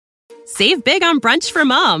Save big on brunch for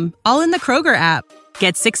mom, all in the Kroger app.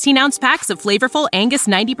 Get 16-ounce packs of flavorful Angus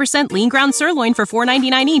 90% lean ground sirloin for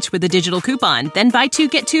 $4.99 each with a digital coupon. Then buy 2,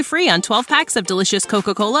 get 2 free on 12 packs of delicious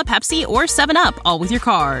Coca-Cola, Pepsi, or 7-Up, all with your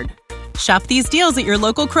card. Shop these deals at your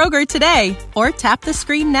local Kroger today, or tap the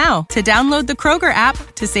screen now to download the Kroger app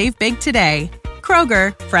to save big today.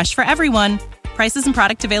 Kroger, fresh for everyone. Prices and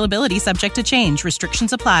product availability subject to change.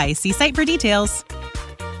 Restrictions apply. See site for details.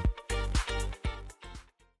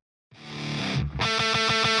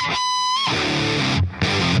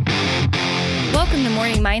 Welcome to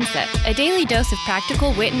Morning Mindset, a daily dose of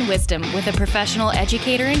practical wit and wisdom with a professional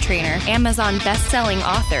educator and trainer, Amazon best-selling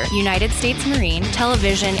author, United States Marine,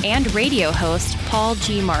 television and radio host, Paul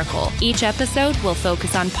G. Markel. Each episode will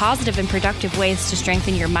focus on positive and productive ways to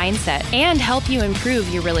strengthen your mindset and help you improve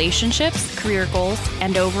your relationships, career goals,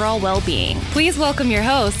 and overall well-being. Please welcome your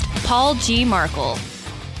host, Paul G. Markel.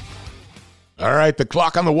 All right, the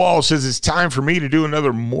clock on the wall says it's time for me to do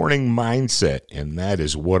another Morning Mindset, and that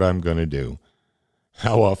is what I'm going to do.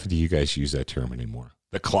 How often do you guys use that term anymore?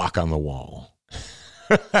 The clock on the wall.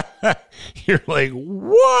 You're like,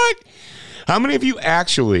 what? How many of you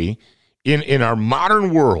actually, in our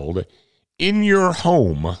modern world, in your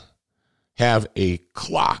home, have a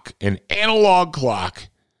clock, an analog clock,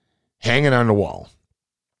 hanging on the wall?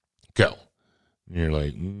 Go. And you're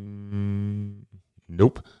like,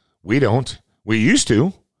 nope, we don't. We used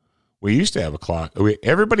to. We used to have a clock.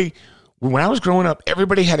 Everybody, when I was growing up,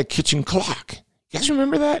 everybody had a kitchen clock. You guys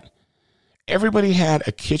remember that? Everybody had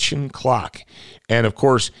a kitchen clock. And, of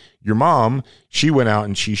course, your mom, she went out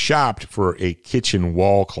and she shopped for a kitchen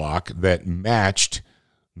wall clock that matched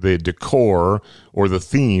the decor or the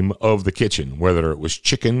theme of the kitchen, whether it was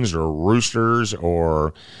chickens or roosters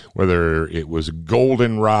or whether it was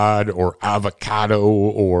goldenrod or avocado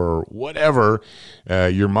or whatever.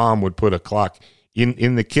 Your mom would put a clock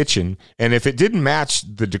in the kitchen, and if it didn't match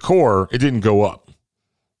the decor, it didn't go up.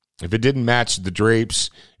 If it didn't match the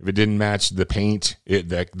drapes, if it didn't match the paint,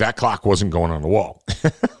 that clock wasn't going on the wall.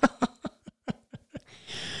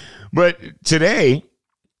 But today,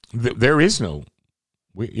 there is no,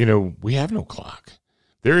 we have no clock.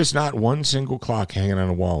 There is not one single clock hanging on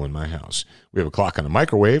a wall in my house. We have a clock on the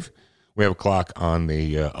microwave. We have a clock on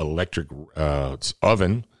the electric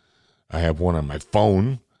oven. I have one on my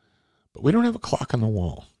phone, but we don't have a clock on the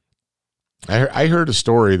wall. I heard a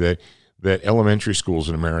story that elementary schools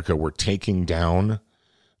in America were taking down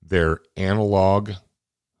their analog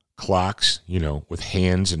clocks, with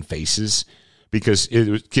hands and faces, because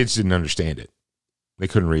kids didn't understand it. They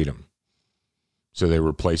couldn't read them. So they were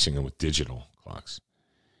replacing them with digital clocks.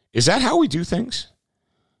 Is that how we do things?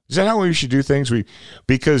 Is that how we should do things?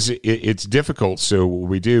 Because it's difficult, so what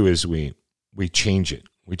we do is we change it.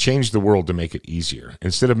 We change the world to make it easier.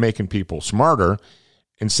 Instead of making people smarter,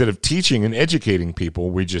 instead of teaching and educating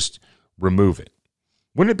people, we just remove it.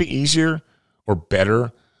 Wouldn't it be easier or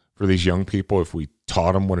better for these young people if we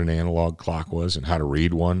taught them what an analog clock was and how to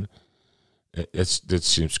read one? That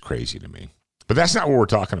seems crazy to me. But that's not what we're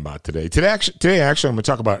talking about today. Today, actually, I'm going to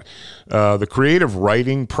talk about the creative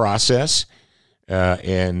writing process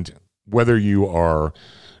and whether you are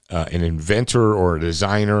an inventor or a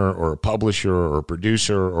designer or a publisher or a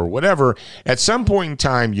producer or whatever. At some point in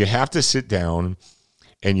time, you have to sit down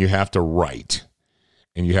and you have to write.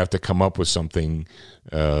 And you have to come up with something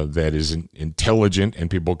that is intelligent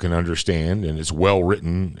and people can understand, and it's well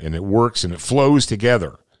written, and it works, and it flows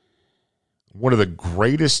together. One of the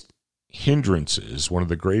greatest hindrances, one of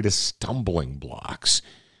the greatest stumbling blocks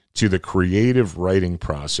to the creative writing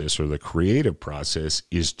process or the creative process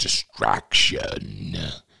is distraction.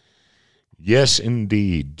 Yes,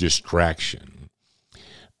 indeed, distraction.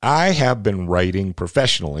 I have been writing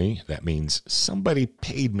professionally. That means somebody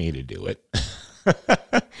paid me to do it.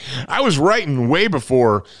 I was writing way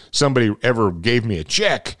before somebody ever gave me a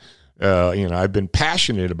check. I've been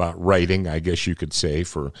passionate about writing, I guess you could say,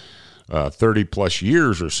 for 30 plus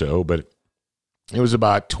years or so, but it was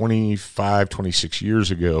about 25, 26 years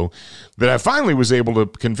ago that I finally was able to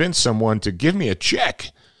convince someone to give me a check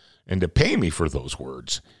and to pay me for those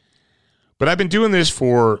words. But I've been doing this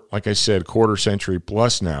for, like I said, quarter century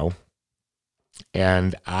plus now.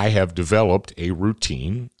 And I have developed a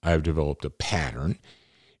routine. I've developed a pattern.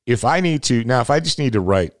 If I just need to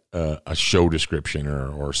write a show description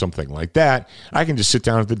or something like that, I can just sit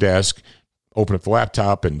down at the desk, open up the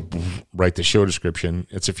laptop, and write the show description.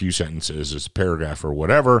 It's a few sentences, it's a paragraph or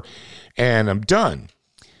whatever, and I'm done.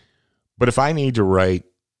 But if I need to write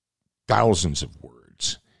thousands of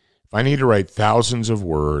words, and I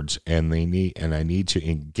need to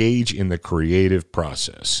engage in the creative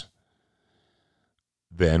process,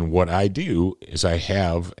 then what I do is I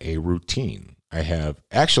have a routine. I have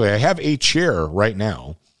a chair right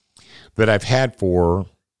now that I've had for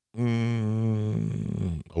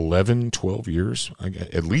 11, 12 years,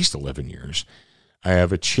 at least 11 years. I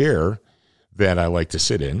have a chair that I like to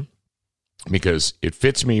sit in because it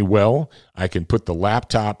fits me well. I can put the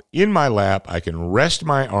laptop in my lap. I can rest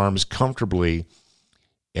my arms comfortably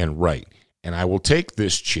and write. And I will take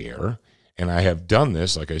this chair, and I have done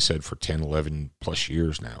this, like I said, for 10, 11 plus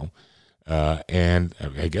years now. And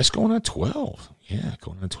I guess going on 12. Yeah,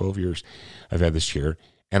 going on 12 years I've had this chair.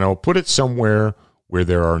 And I'll put it somewhere where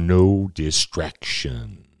there are no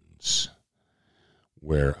distractions.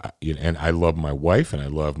 And I love my wife and I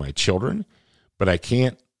love my children, but I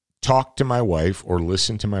can't talk to my wife or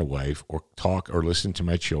listen to my wife or talk or listen to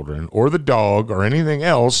my children or the dog or anything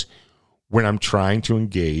else when I'm trying to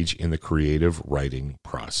engage in the creative writing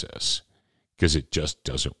process, because it just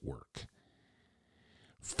doesn't work.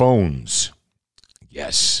 Phones.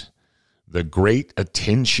 Yes. The great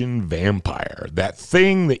attention vampire, that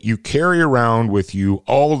thing that you carry around with you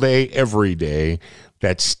all day, every day,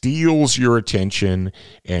 that steals your attention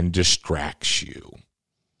and distracts you.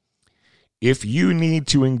 If you need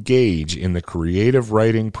to engage in the creative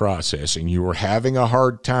writing process and you are having a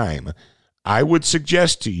hard time, I would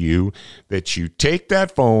suggest to you that you take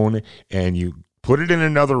that phone and you put it in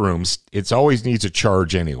another room. It always needs a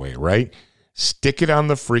charge anyway, right? Stick it on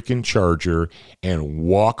the freaking charger and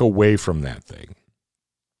walk away from that thing.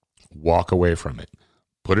 Walk away from it.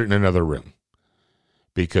 Put it in another room.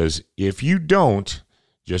 Because if you don't,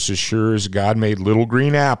 just as sure as God made little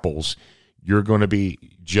green apples, you're going to be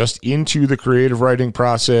just into the creative writing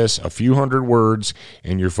process, a few hundred words,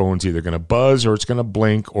 and your phone's either going to buzz or it's going to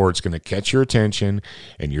blink or it's going to catch your attention,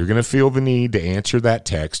 and you're going to feel the need to answer that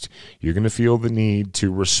text. You're going to feel the need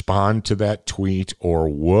to respond to that tweet or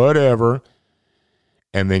whatever,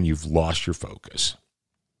 and then you've lost your focus.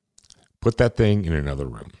 Put that thing in another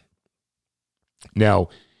room. Now,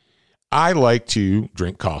 I like to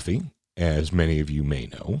drink coffee, as many of you may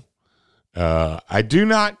know. I do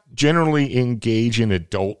not generally engage in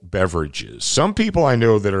adult beverages. Some people I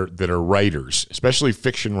know that are writers, especially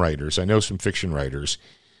fiction writers. I know some fiction writers.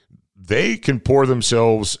 They can pour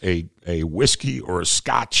themselves a whiskey or a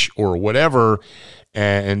scotch or whatever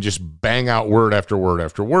and just bang out word after word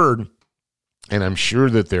after word. And I'm sure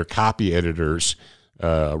that their copy editors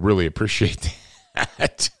really appreciate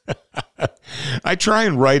that. I try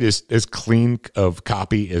and write as clean of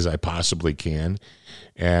copy as I possibly can.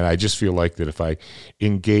 And I just feel like that if I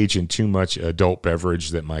engage in too much adult beverage,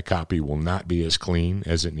 that my copy will not be as clean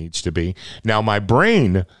as it needs to be. Now, my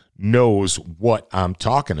brain knows what I'm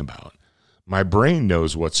talking about. My brain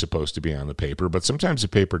knows what's supposed to be on the paper, but sometimes the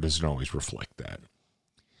paper doesn't always reflect that.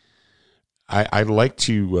 I like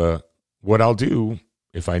to, what I'll do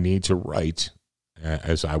if I need to write,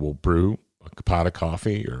 as I will brew a pot of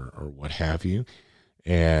coffee or what have you,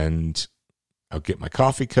 and I'll get my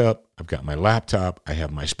coffee cup, I've got my laptop, I have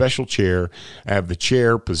my special chair, I have the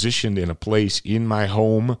chair positioned in a place in my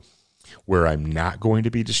home where I'm not going to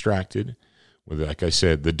be distracted. Like I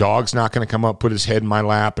said, the dog's not going to come up, put his head in my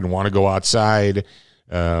lap and want to go outside.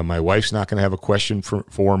 My wife's not going to have a question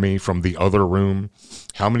for me from the other room.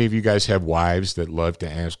 How many of you guys have wives that love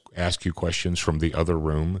to ask you questions from the other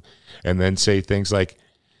room and then say things like,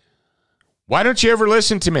 "Why don't you ever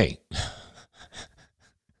listen to me?"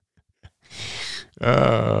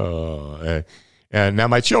 And now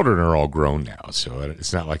my children are all grown now, so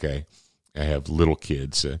it's not like I have little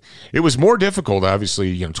kids. It was more difficult,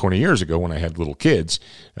 obviously, 20 years ago when I had little kids.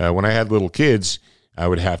 When I had little kids, I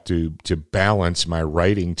would have to balance my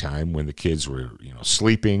writing time when the kids were,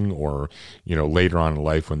 sleeping, or, later on in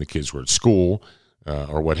life when the kids were at school,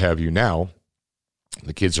 or what have you. Now,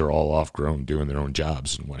 the kids are all off-grown, doing their own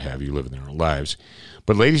jobs and what have you, living their own lives.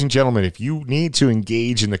 But ladies and gentlemen, if you need to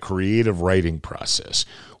engage in the creative writing process,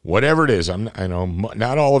 whatever it is, I know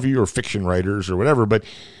not all of you are fiction writers or whatever, but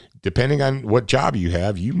depending on what job you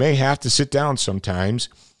have, you may have to sit down sometimes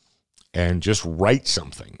and just write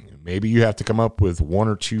something. Maybe you have to come up with 1,000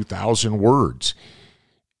 or 2,000 words,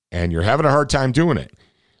 and you're having a hard time doing it.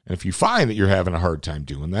 And if you find that you're having a hard time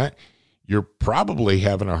doing that, you're probably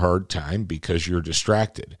having a hard time because you're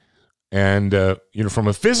distracted. And, from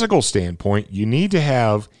a physical standpoint, you need to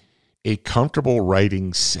have a comfortable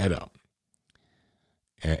writing setup.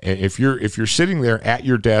 If you're sitting there at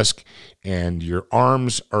your desk and your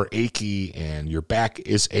arms are achy and your back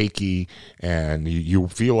is achy and you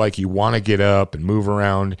feel like you want to get up and move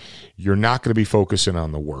around, you're not going to be focusing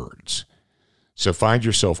on the words. So find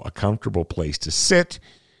yourself a comfortable place to sit,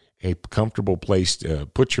 a comfortable place to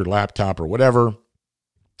put your laptop or whatever.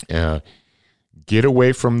 Get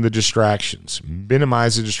away from the distractions.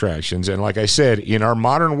 Minimize the distractions. And like I said, in our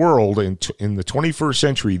modern world, in the 21st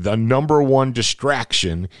century, the number one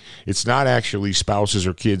distraction, it's not actually spouses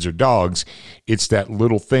or kids or dogs. It's that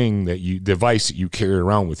little thing device that you carry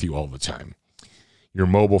around with you all the time. Your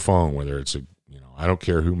mobile phone, whether it's I don't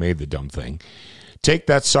care who made the dumb thing. Take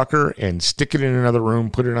that sucker and stick it in another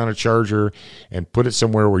room, put it on a charger, and put it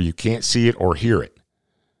somewhere where you can't see it or hear it.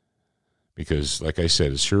 Because, like I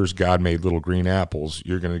said, as sure as God made little green apples,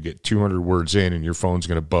 you're going to get 200 words in and your phone's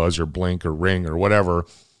going to buzz or blink or ring or whatever,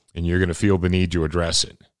 and you're going to feel the need to address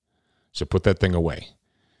it. So put that thing away.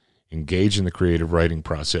 Engage in the creative writing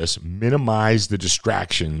process. Minimize the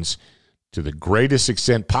distractions to the greatest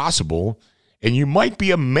extent possible, and you might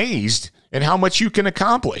be amazed at how much you can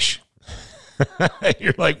accomplish.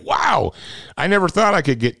 You're like, wow, I never thought I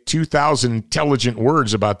could get 2,000 intelligent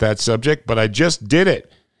words about that subject, but I just did it.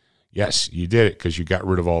 Yes, you did it because you got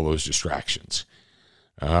rid of all those distractions.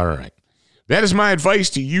 All right. That is my advice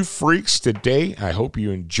to you freaks today. I hope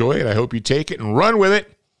you enjoy it. I hope you take it and run with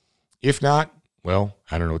it. If not, well,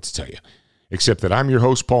 I don't know what to tell you, except that I'm your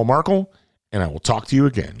host, Paul Markle, and I will talk to you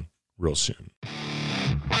again real soon.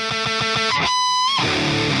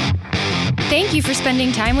 Thank you for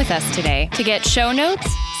spending time with us today. To get show notes,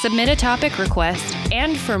 submit a topic request,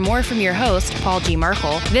 and for more from your host, Paul G.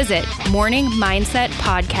 Markle, visit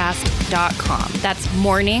morningmindsetpodcast.com. That's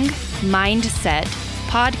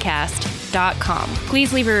morningmindsetpodcast.com.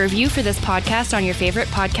 Please leave a review for this podcast on your favorite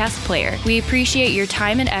podcast player. We appreciate your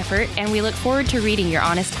time and effort, and we look forward to reading your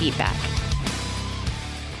honest feedback.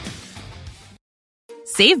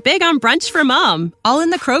 Save big on brunch for mom, all in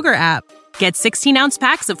the Kroger app. Get 16-ounce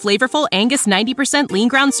packs of flavorful Angus 90% lean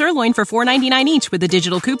ground sirloin for $4.99 each with a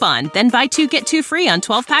digital coupon. Then buy 2, get 2 free on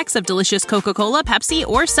 12 packs of delicious Coca-Cola, Pepsi,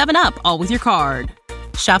 or 7-Up, all with your card.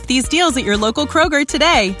 Shop these deals at your local Kroger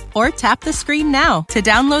today, or tap the screen now to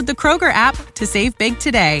download the Kroger app to save big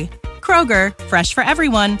today. Kroger, fresh for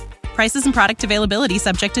everyone. Prices and product availability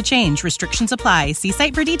subject to change. Restrictions apply. See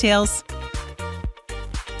site for details.